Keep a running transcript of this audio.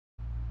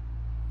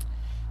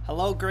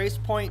Hello, Grace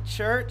Point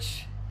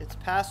Church. It's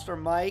Pastor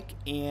Mike,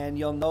 and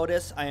you'll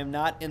notice I am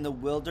not in the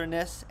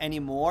wilderness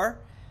anymore.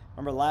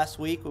 Remember last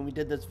week when we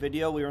did this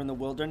video, we were in the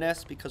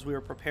wilderness because we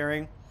were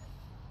preparing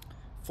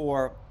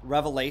for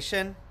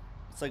Revelation.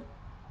 It's like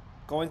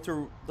going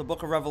through the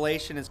book of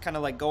Revelation is kind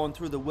of like going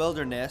through the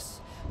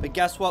wilderness. But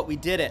guess what? We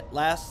did it.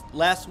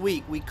 Last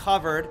week we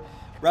covered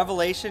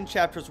Revelation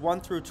chapters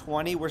 1 through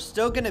 20. We're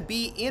still going to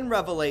be in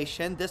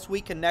Revelation this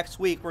week and next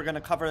week. We're going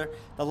to cover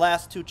the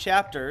last two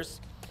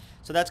chapters.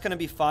 So that's going to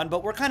be fun,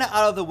 but we're kind of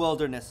out of the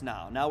wilderness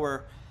now. Now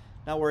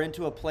we're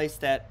into a place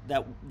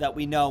that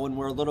we know and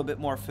we're a little bit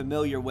more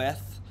familiar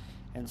with.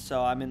 And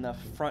so I'm in the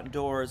front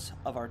doors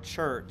of our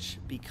church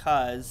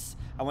because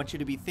I want you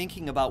to be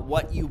thinking about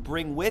what you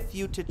bring with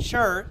you to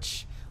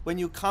church when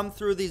you come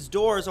through these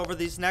doors over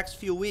these next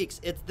few weeks.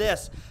 It's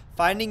this: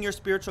 finding your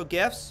spiritual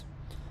gifts.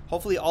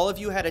 Hopefully all of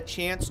you had a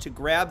chance to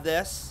grab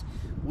this.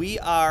 We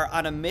are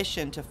on a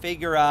mission to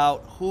figure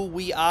out who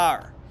we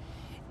are.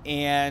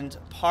 And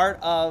part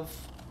of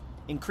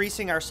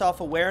increasing our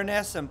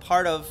self-awareness and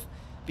part of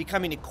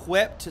becoming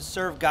equipped to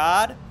serve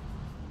God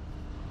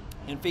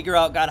and figure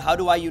out, God, how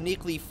do I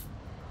uniquely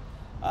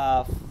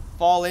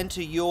fall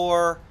into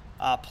your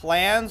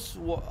plans?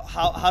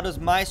 How does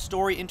my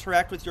story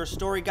interact with your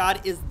story,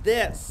 God, is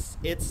this.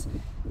 It's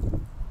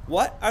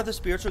what are the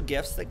spiritual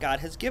gifts that God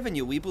has given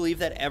you? We believe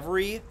that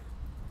every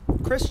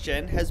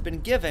Christian has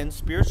been given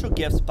spiritual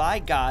gifts by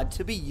God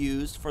to be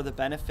used for the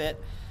benefit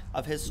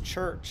of his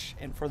church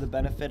and for the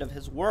benefit of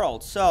his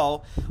world.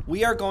 So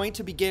we are going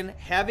to begin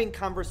having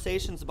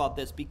conversations about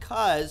this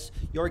because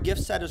your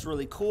gift set is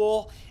really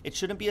cool. It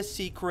shouldn't be a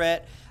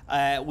secret.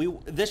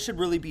 This should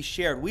really be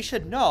shared. We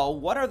should know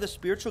what are the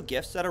spiritual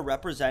gifts that are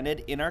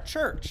represented in our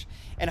church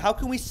and how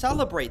can we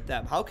celebrate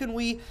them? How can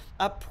we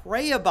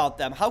pray about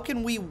them? How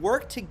can we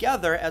work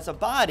together as a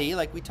body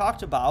like we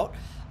talked about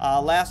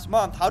last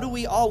month? How do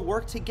we all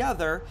work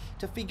together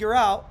to figure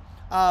out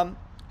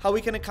how we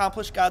can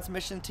accomplish God's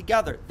mission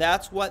together?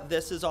 That's what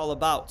this is all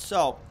about.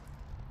 So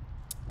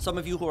some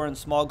of you who are in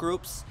small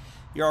groups,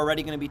 you're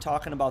already going to be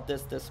talking about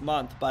this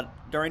month, but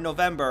during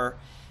November,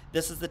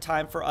 this is the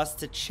time for us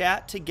to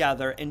chat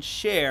together and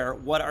share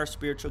what our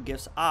spiritual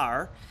gifts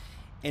are.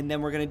 And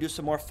then we're going to do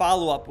some more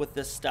follow-up with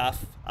this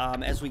stuff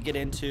as we get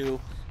into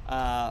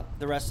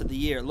the rest of the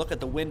year. Look, at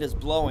the wind is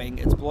blowing.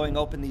 It's blowing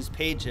open these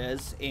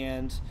pages,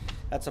 and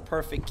that's a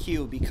perfect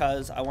cue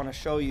because I want to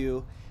show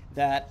you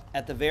that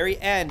at the very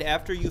end,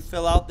 after you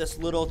fill out this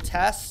little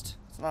test,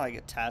 it's not like a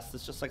test,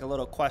 it's just like a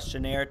little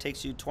questionnaire. It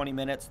takes you 20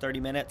 minutes,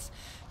 30 minutes.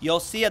 You'll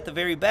see at the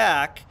very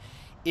back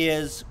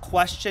is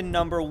question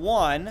number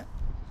 1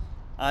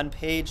 on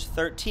page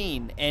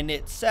 13. And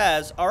it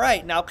says, all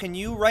right, now can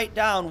you write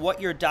down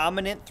what your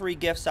dominant 3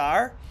 gifts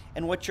are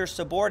and what your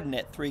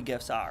subordinate 3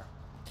 gifts are?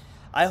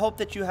 I hope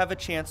that you have a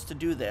chance to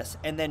do this.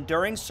 And then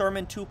during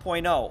Sermon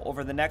 2.0,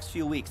 over the next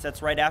few weeks,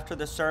 that's right after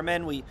the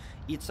sermon, we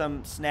eat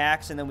some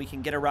snacks and then we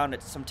can get around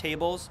at some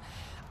tables.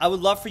 I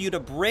would love for you to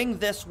bring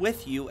this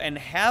with you and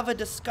have a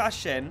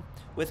discussion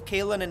with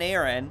Kaylin and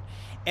Aaron,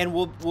 and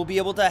we'll be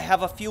able to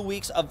have a few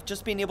weeks of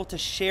just being able to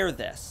share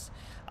this.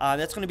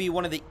 That's going to be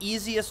one of the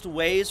easiest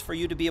ways for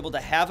you to be able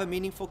to have a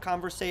meaningful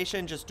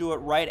conversation. Just do it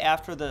right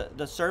after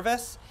the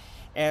service.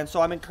 And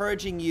so I'm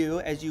encouraging you,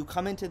 as you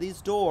come into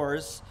these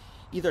doors,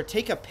 either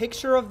take a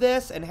picture of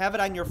this and have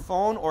it on your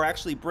phone or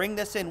actually bring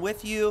this in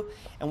with you,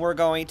 and we're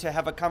going to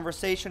have a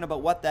conversation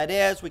about what that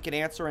is. We can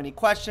answer any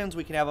questions.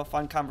 We can have a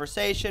fun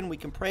conversation. We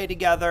can pray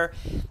together,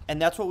 and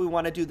that's what we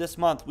want to do this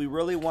month. We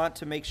really want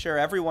to make sure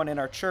everyone in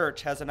our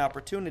church has an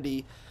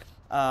opportunity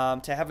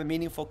to have a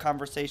meaningful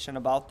conversation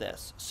about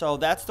this. So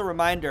that's the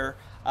reminder.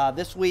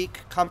 This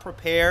week, come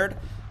prepared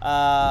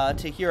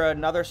to hear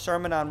another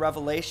sermon on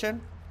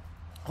Revelation.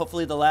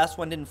 Hopefully the last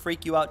one didn't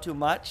freak you out too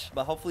much,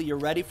 but hopefully you're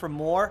ready for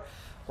more.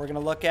 We're going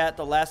to look at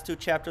the last 2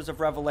 chapters of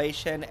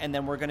Revelation, and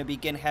then we're going to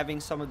begin having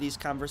some of these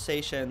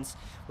conversations,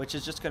 which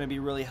is just going to be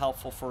really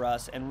helpful for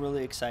us and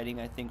really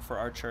exciting, I think, for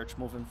our church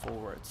moving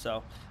forward.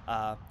 So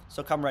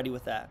come ready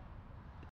with that.